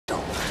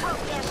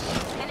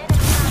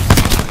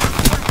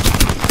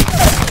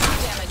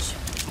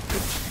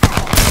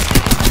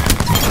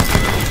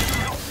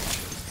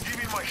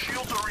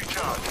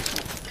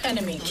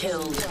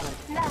killed.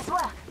 Nice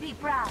work. Be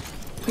proud.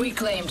 We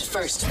claimed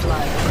first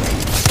blood.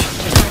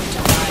 Time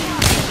to die.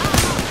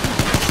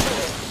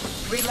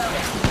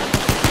 Reloading.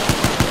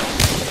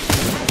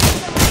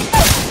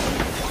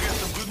 We'll get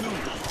some good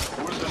news.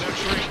 Where's the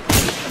next ring?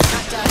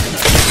 Cut down an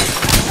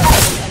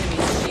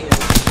enemy's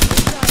shield.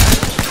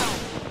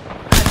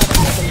 Another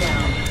taken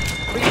down.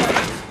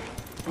 Reloading.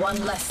 One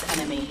less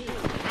enemy.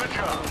 Good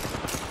job.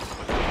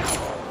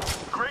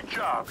 Great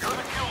job. You're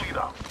the kill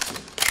leader.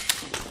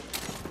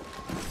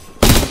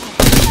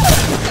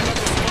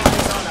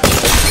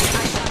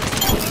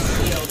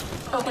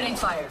 Opening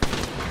fire.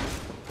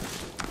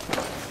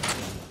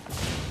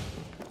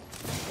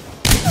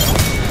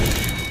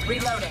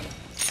 Reloading.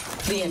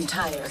 The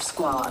entire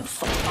squad.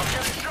 I'm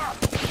getting shot.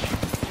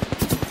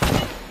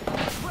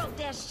 Broke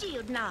their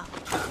shield now.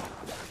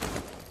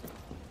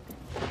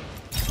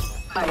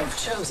 I have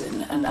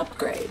chosen an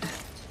upgrade.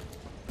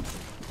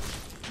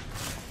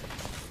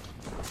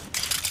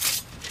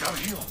 Gotta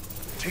heal.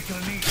 Taking a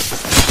knee.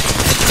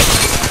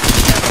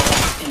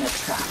 In a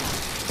trap.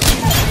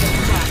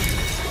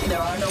 There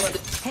are no other.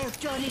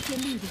 Health Johnny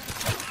can leave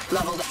it.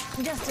 Leveled up.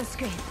 Just a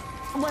scrape.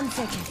 1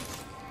 second.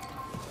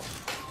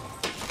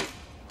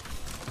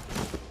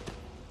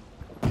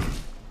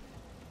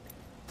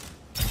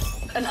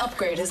 An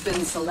upgrade has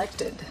been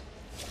selected.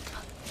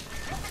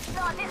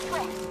 Go this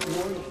way.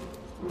 Warning.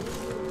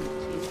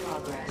 In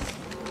progress.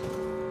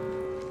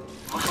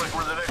 Looks like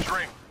we're in the next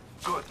ring.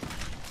 Good.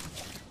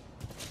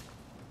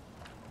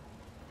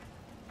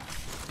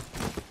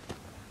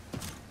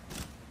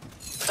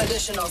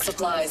 Additional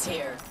supplies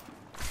here.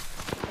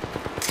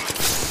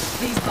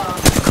 These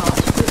bombs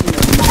cost $50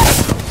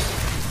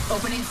 million.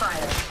 Opening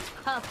fire.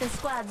 Half the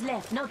squad's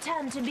left. No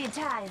time to be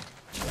tired.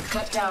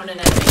 Cut down an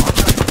enemy.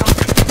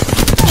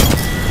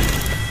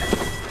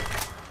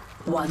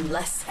 One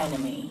less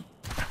enemy.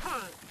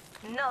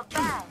 Not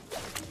bad.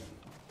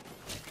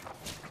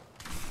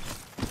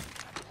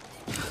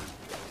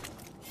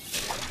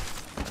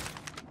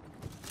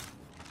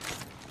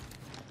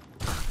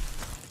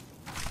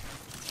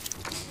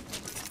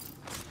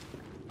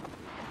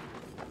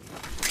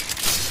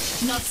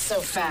 Not so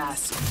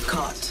fast.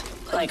 Caught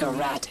like a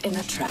rat in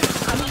a trap.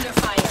 I'm under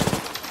fire.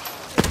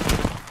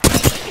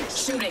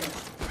 Shooting.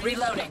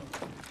 Reloading.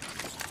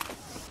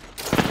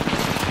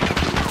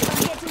 I'm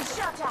getting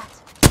shot at.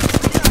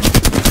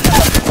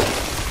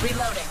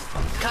 Reloading.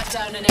 Cut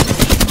down an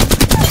enemy.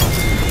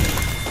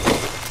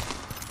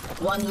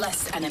 One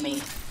less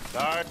enemy.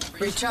 Alright.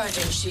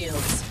 Recharging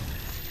shields.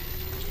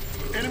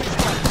 Enemy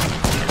spotted.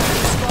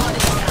 Squad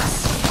is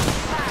lost.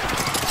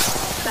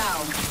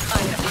 Down. I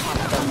have caught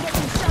them.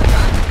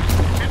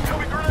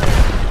 Incoming grenade.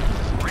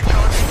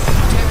 Recharging.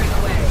 Tearing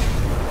away.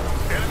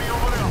 Enemy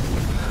over there.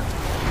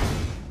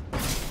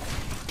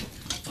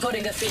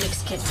 Putting a Phoenix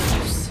kit to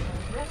use.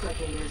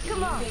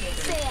 Come on.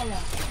 Say hello.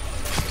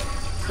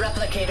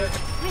 Replicator.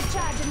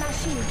 Recharging my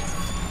shield.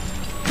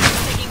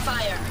 Taking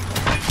fire.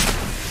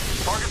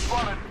 Target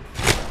spotted.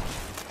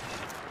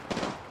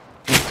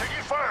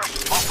 Taking fire.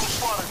 Hostile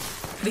spotted.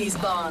 These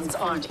bonds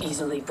aren't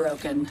easily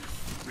broken.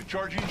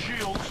 Recharging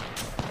shields.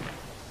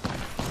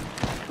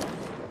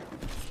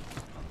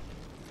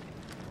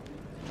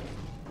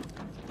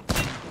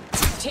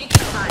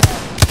 Taking fire.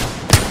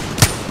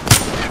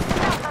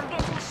 I'm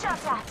getting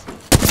shot at.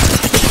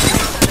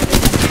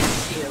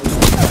 Shield.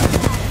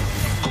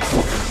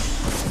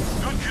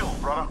 Good kill,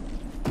 brother.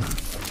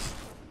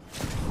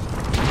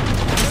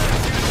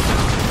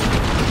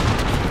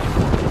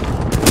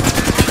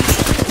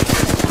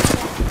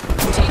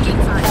 Taking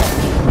fire.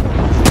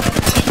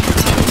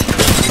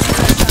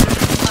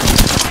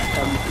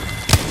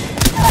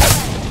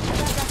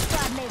 Another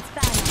squad mate's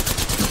banner.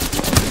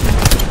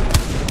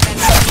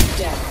 Enemy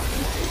dead.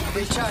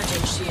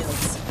 Recharging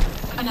shields.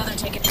 Another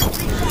taken.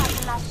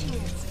 Recharging my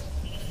shields.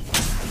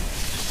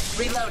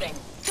 Reloading.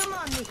 Come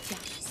on, Victor.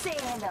 Say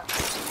hello.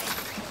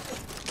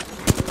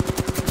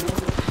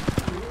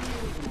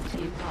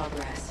 In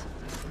progress.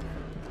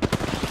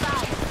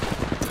 Fire.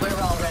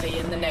 We're already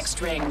in the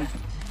next ring.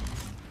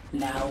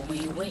 Now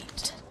we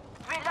wait.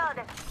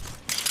 Reloaded.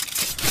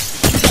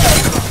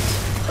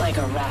 Like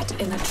a rat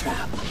in a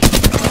trap.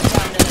 Cut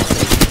down an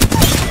enemy.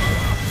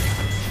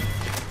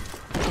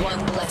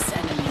 One less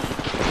enemy.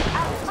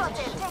 I'm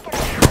spotted. Take it.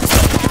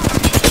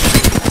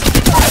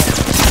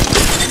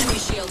 Enemy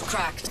shield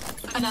cracked.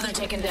 Another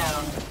taken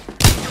down.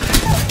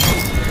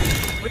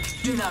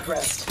 Do not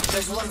rest.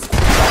 There's one.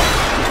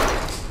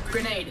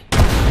 Grenade.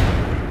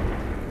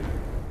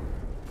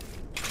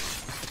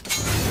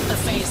 A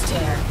phase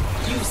tear.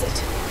 Use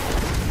it.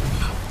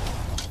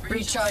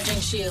 Recharging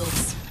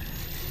shields.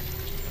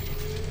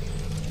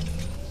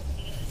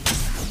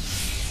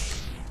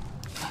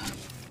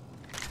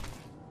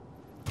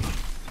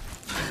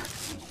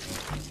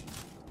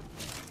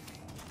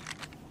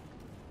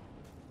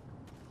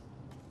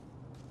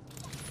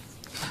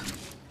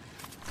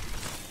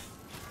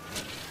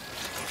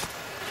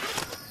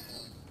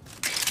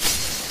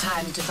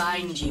 Time to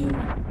bind you.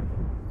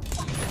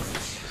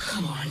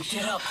 Come on,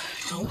 get up.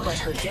 Don't let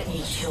her get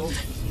me killed.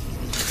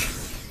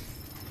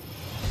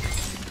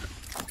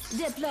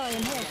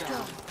 Deploying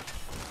headstrong.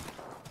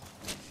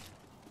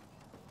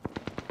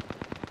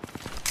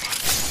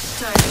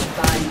 Time to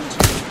bind you.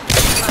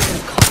 Try to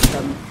caught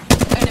them.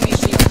 Enemy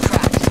shield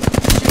cracked.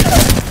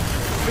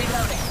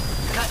 Reloading.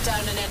 Cut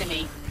down an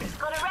enemy.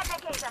 Got a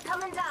replicator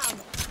coming down.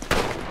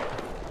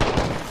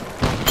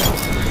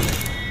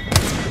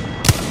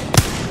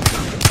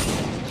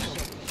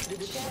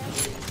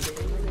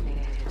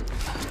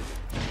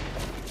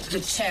 The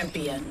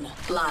champion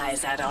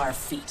lies at our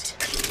feet.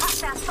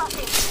 Hostile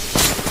spotted.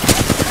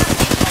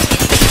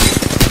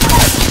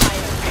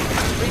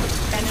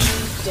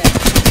 Enemy dead.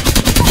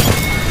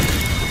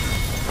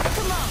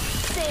 Come on,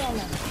 say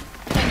hello.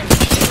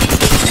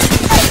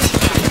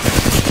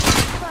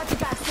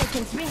 45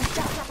 seconds, ring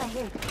just up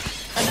ahead.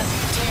 Another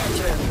tear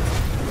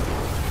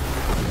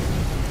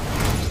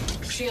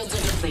through. Shields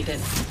are depleted.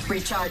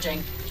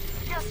 Recharging.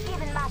 Just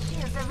giving my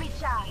shields a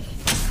recharge.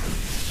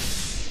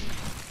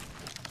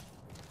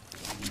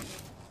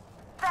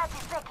 30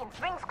 seconds,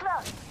 rings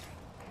close.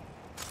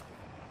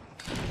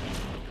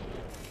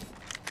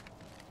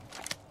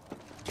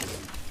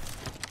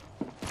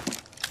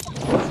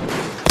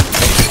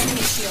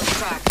 Enemy shield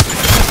cracked.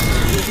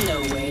 With no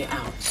way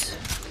out.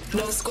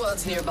 No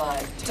squads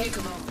nearby. Take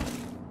them out.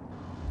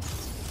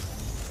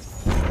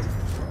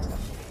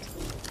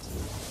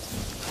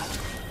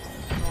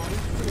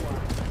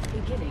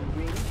 Beginning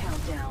ring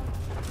countdown.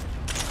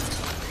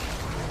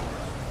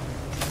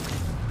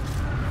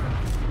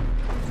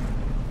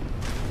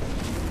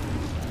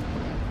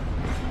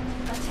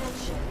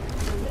 Attention,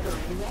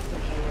 delivering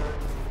replicator.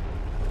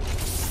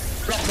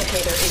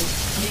 Replicator in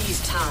these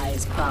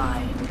ties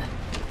bind.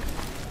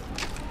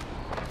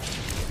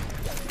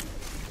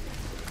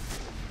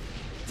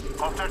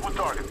 Contact with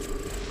target.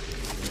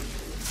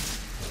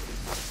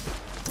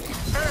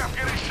 Hey, I'm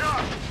getting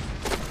shot!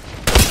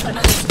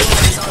 Another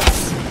squad is on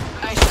us.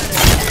 I shattered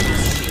the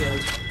enemy's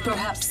shield.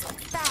 Perhaps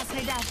Fast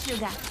with that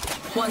sugar.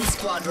 one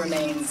squad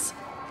remains.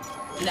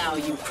 Now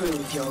you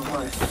prove your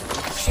worth.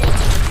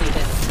 Shields are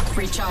depleted.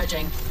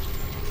 Recharging.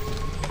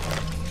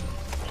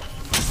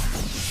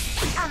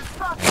 I'm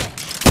spotted.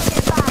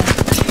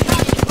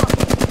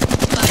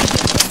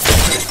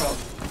 Careful,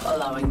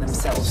 allowing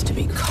themselves to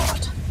be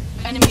caught.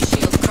 Enemy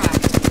shield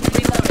cracked.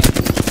 Reloading.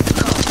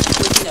 Caught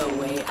with no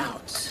way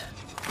out.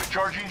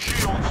 Recharging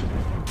shields.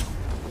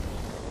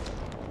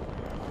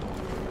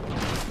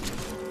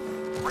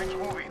 Rings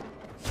moving.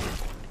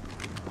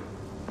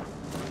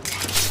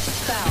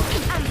 Found.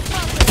 I'm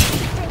spotted.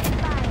 Taking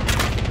fire.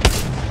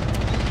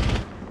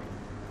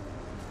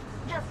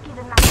 Just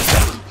giving my shields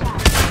a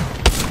recharge.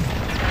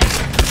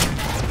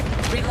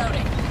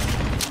 Reloading.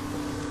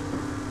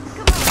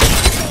 Come on,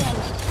 say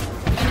hello.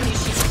 Enemy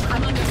shield.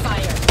 I'm under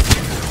fire.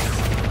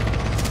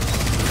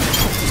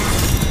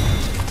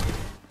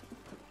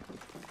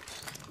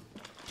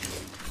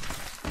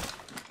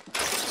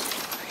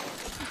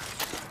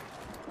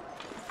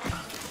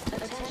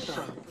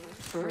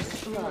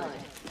 First blood.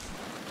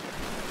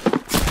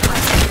 I'm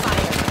under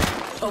fire.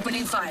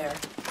 Opening fire.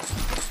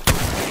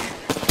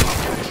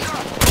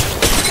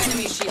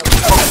 Enemy shield.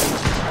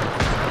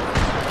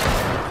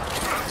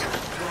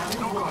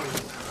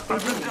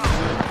 I've been down.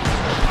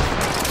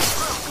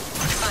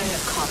 I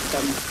have caught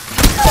them.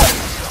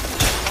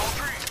 All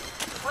three.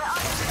 We're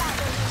on the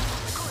side.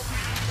 Good.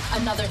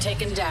 Another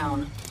taken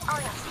down. Oh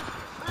yeah.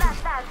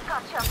 Last I've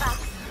got your back.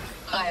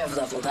 I have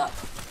leveled up.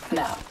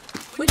 Now,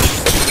 which is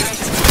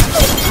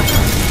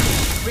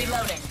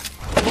reloading.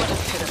 What a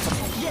pitiful.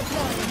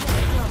 Deploying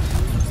headstrong.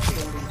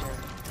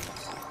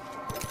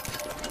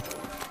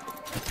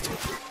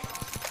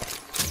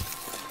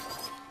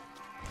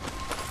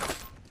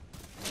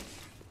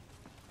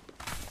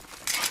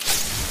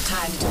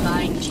 Time to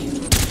bind you.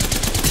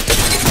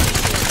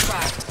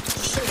 Cracked.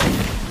 Shooting.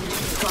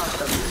 Caught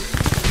them.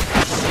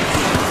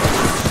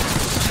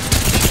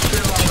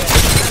 They're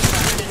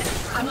already.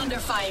 I'm under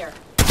fire.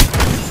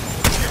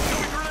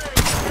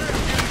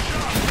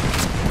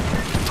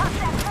 What's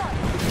that gun?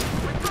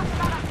 We're putting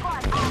on a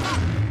squad.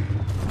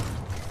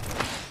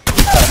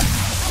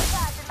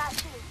 Recharging my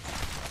shield.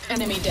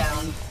 Enemy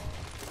down.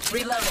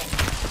 Reloading.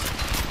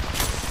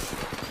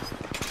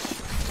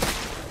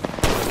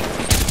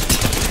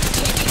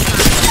 Taking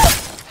fire.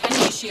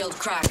 Enemy shield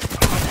cracked.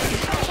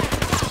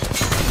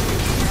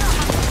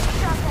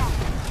 Shot that.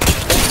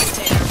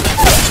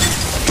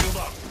 Shield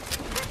up.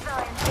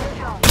 Deploying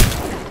headstrong.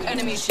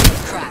 Enemy shield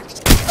cracked.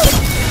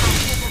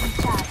 Shield a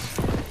recharge.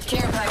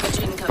 Care package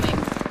incoming.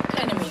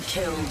 Enemy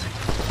killed.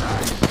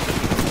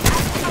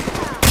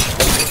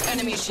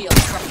 Enemy shield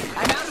cracked.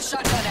 I'm out of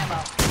shotgun ammo.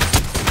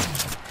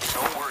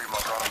 Don't worry, my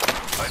brother.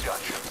 I got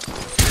you.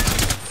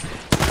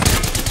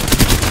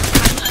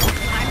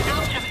 I'm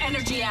out of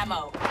energy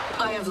ammo.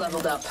 I have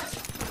leveled up.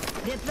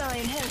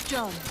 Deploying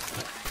headstrong.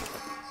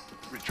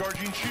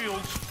 Recharging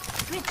shields.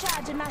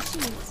 Recharging my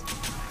shields.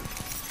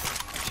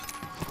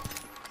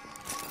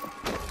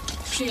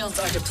 Shields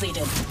are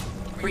depleted.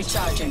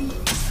 Recharging.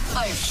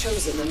 I have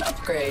chosen an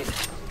upgrade.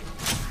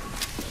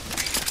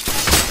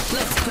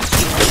 Let's push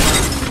you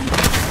down.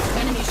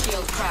 Enemy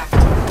shield cracked.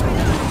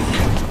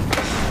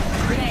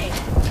 Grenade.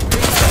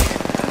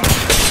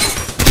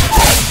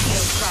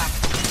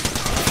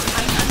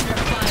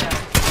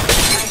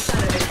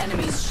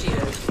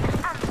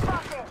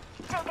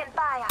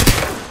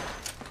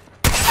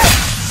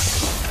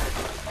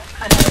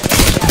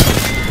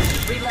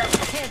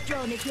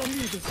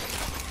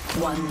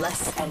 One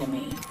less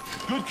enemy.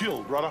 Good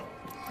kill, brother.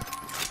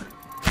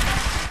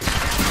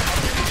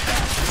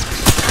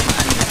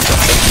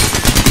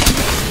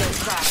 Shield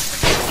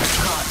cracked.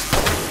 Caught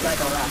like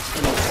a rat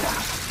in a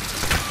trap.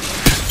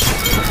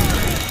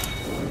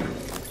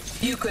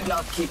 You could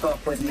not keep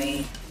up with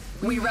me.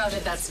 We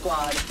routed that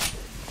squad.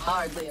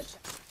 Hardly a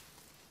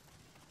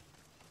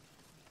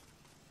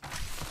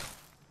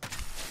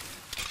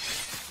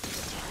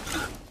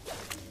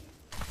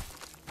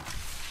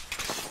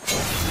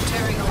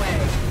tearing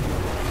away.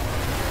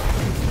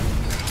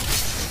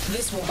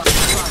 This will block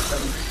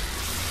them.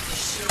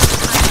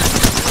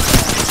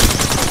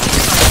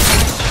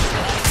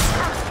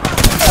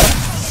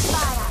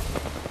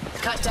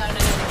 Cut down an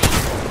enemy.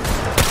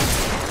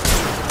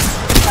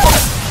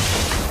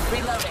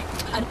 Reloading.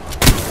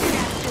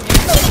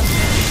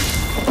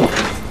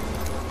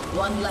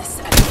 One less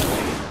enemy.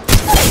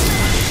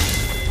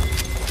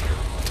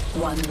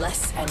 One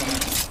less enemy.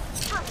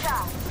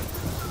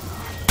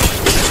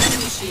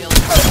 Enemy shield.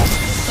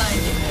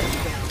 Finding him.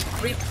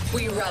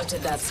 We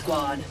routed that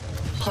squad.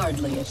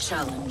 Hardly a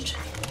challenge.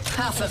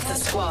 Half of the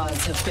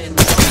squads have been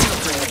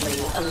appropriately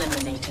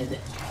eliminated.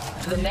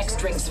 The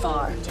next ring's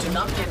far. Do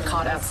not get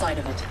caught outside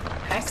of it.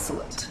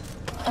 Excellent.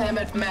 I am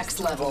at max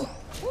level.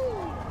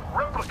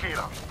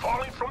 Replicator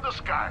falling from the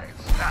skies.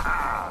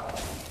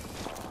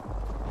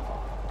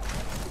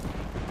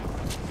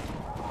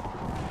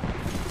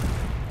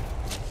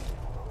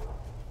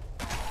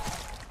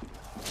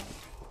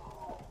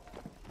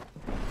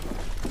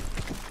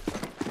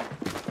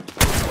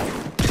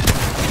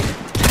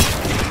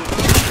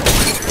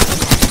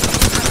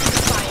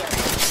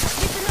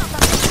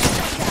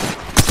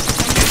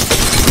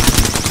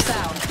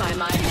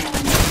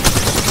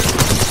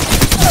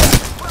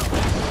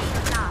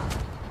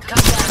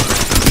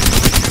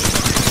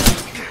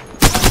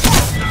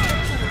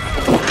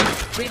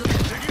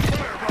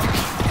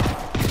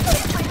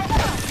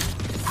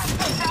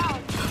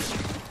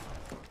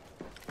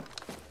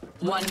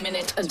 One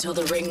minute until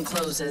the ring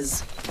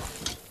closes.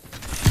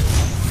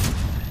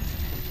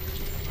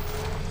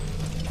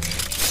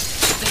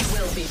 They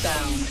will be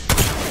bound.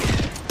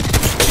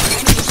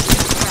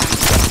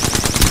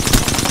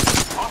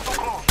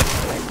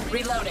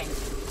 Reloading.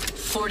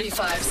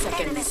 45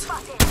 seconds. I'm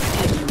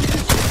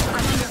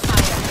under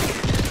fire.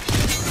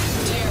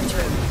 Tear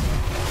through.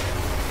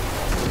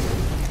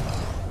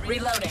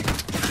 Reloading.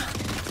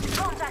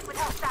 Contact with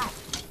hostile.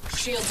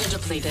 Shields are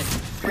depleted.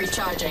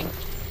 Recharging.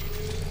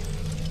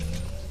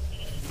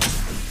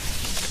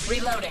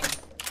 Reloading.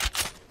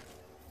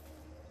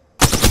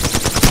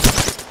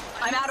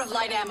 I'm out of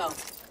light ammo.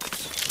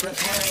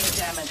 Repairing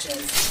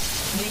damages.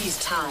 These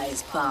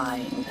ties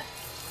bind.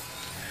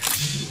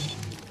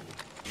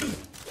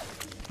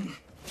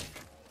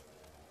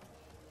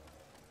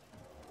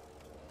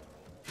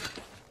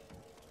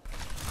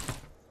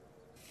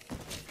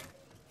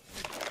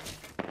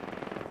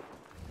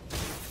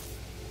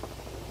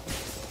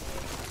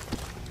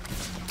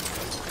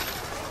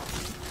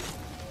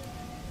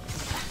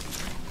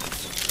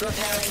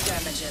 Repairing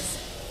damages.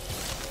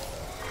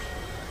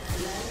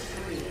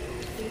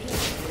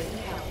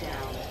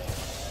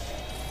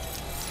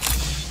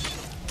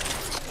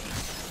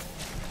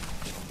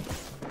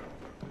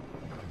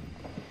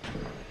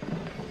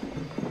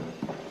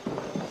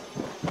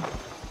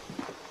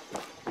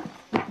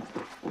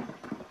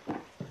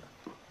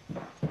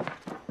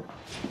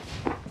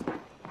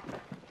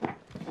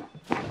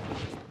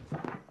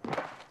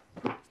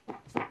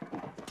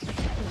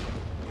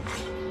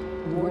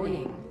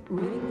 Warning.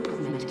 Ring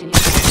movement in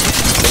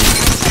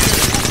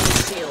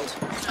Shield.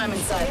 I'm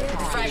inside.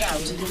 Frag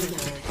out.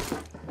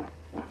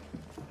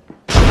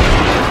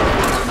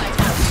 Frag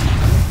out.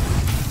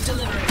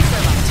 Delivering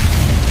thermite.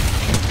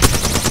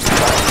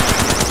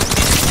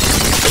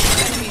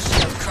 Enemy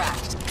shield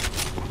cracked.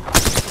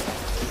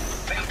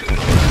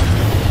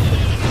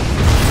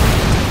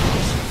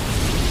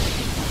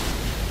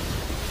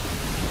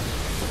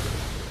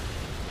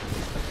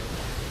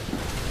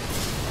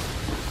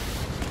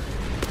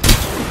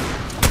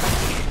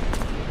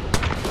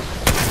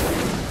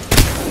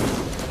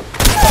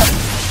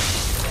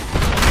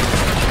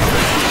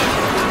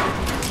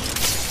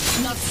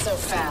 Not so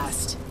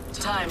fast.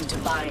 Time to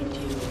bind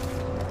you.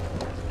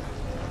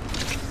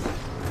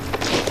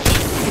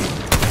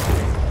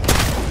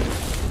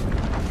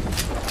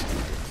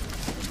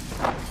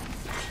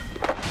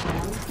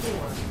 round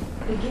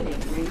 4. Beginning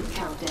ring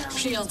countdown.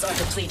 Shields are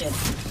depleted.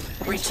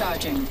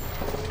 Recharging.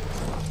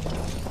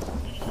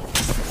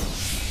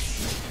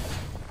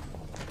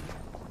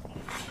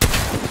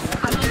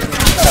 I'm under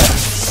fire.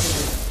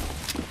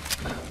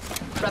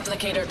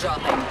 Replicator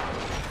dropping.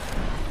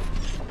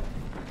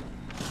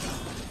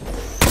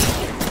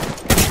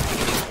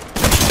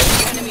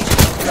 Enemy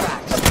shield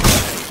cracked.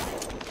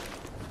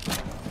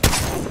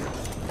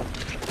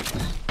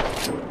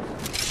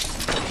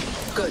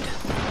 Good.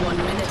 1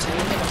 minute and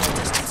minimal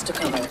distance to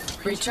cover.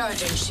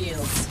 Recharging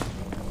shields.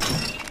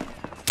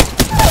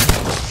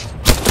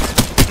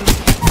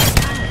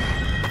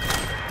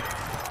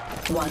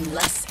 One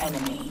less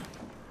enemy.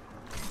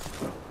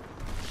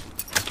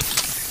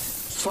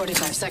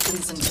 45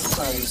 seconds until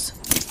close.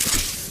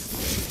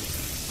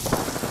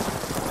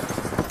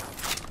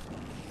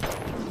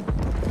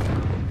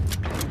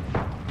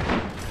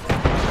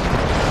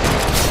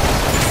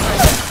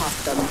 Pop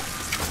them.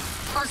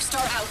 Arc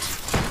star out.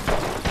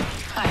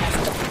 I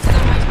have to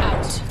thermite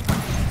out.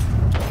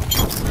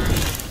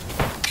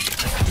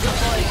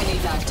 Deploying an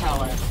evac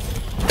tower.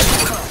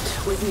 Caught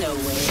with no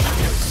way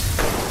out.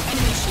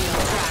 Enemy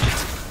shield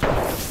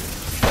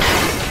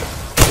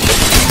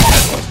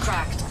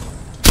cracked.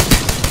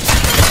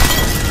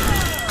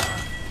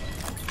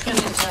 An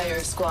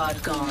entire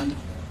squad gone.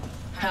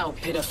 How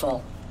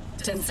pitiful.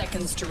 10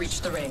 seconds to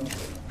reach the ring.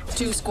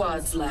 2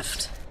 squads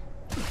left.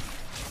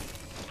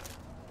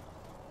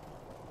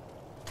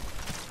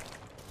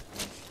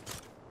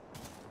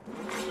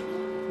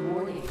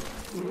 Warning.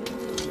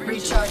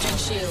 Recharging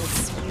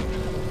shields.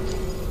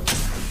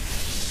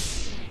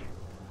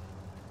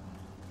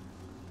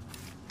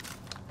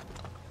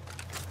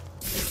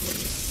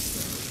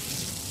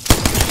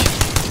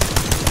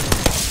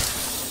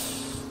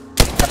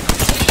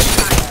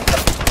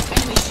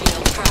 Enemy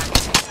shield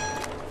cracked.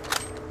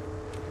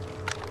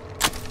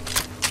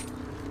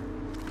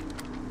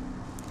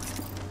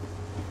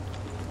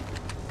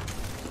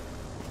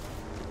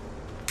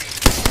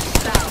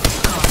 Valve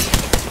caught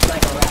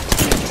like a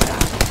rat in a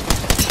trap.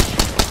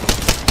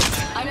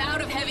 I'm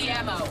out of heavy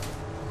ammo.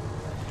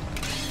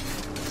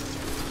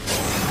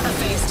 A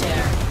phase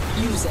tear.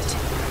 Use it.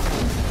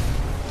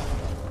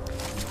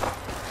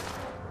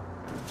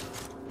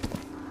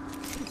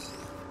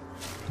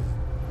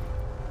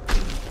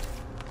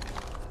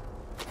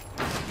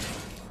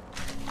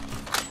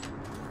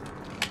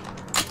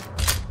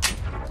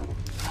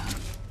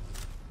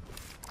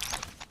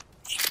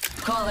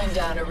 Calling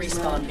down a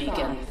respawn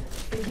beacon.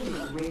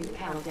 Beginning ring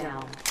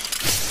countdown.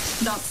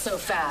 Not so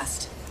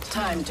fast.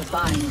 Time to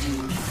bind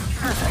you.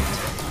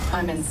 Perfect.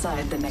 I'm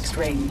inside the next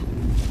ring.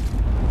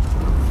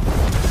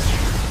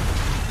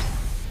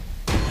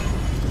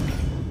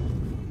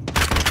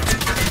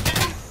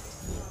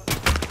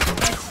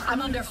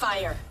 I'm under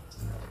fire.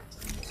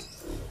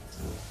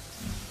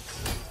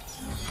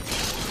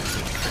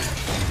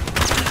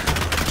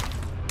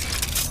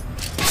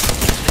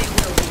 They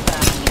will be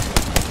bound.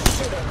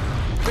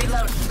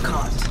 Reload.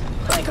 Caught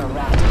like a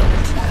rat in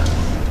a trap.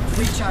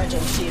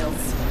 Recharging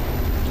shields.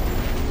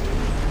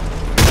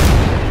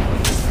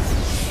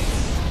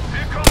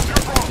 Here comes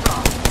your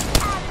broker.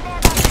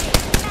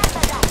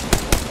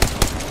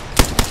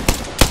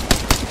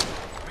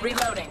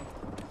 Reloading.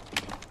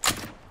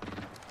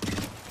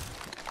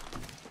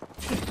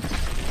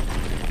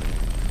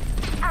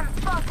 I'm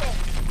spotted.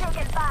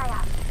 Taking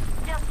fire.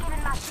 Just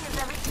giving my shields a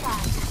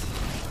recharge.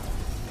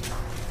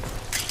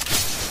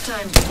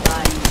 Time to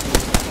bind you.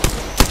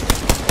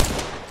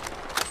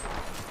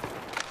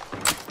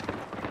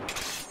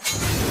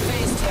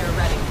 Phase tear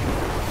ready.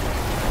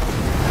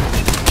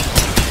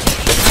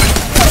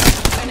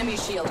 Enemy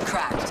shield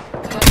cracked.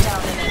 Cut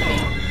down an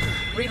enemy.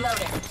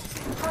 Reloading.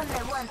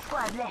 Only one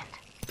squad left.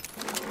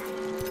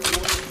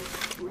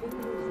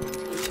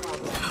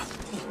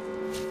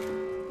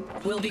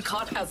 We'll be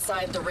caught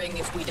outside the ring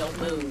if we don't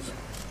move.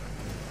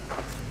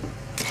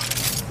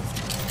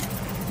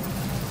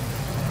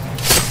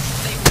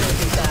 They will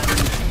be bound.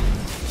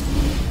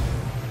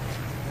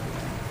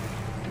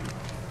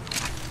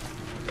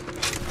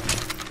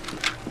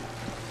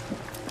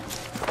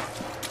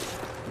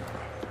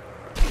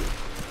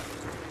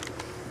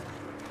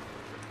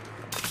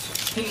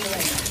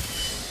 Healing.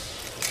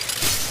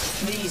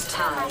 These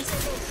ties.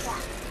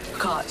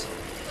 Caught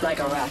like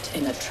a rat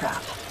in a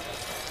trap.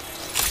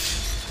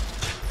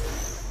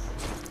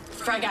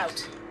 Frag out.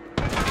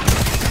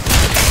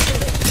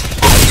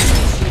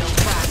 Shield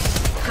cracked.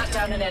 Cut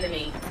down an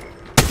enemy.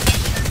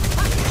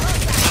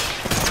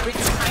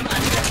 I'm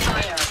under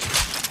fire.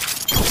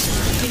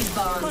 These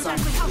bonds are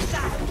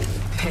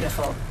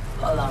pitiful,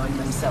 allowing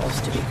themselves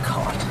to be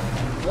caught.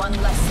 One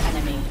less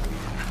enemy.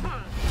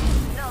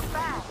 Not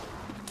bad.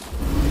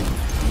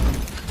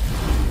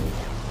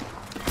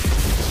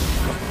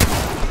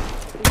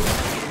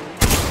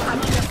 I'm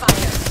under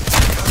fire.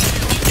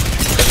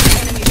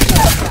 Enemy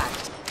shield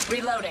cracked.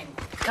 Reloading.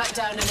 Cut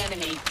down an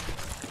enemy.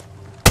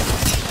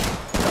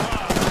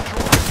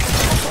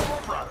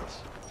 Brothers.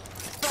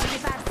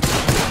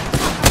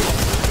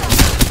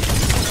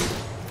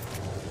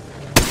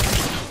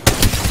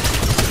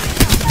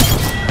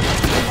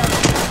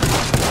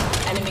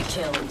 Enemy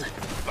killed.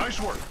 Nice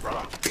work,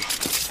 brother.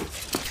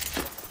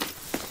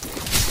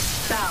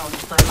 Bound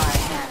by my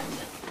hand.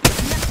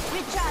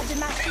 Recharging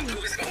my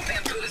shields.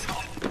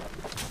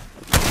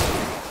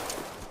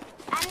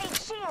 I need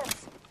shields.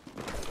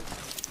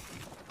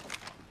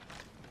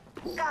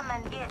 Come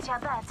and get your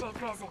birthday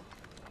present.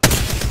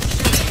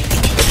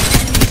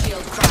 Enemy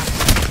shield cracked.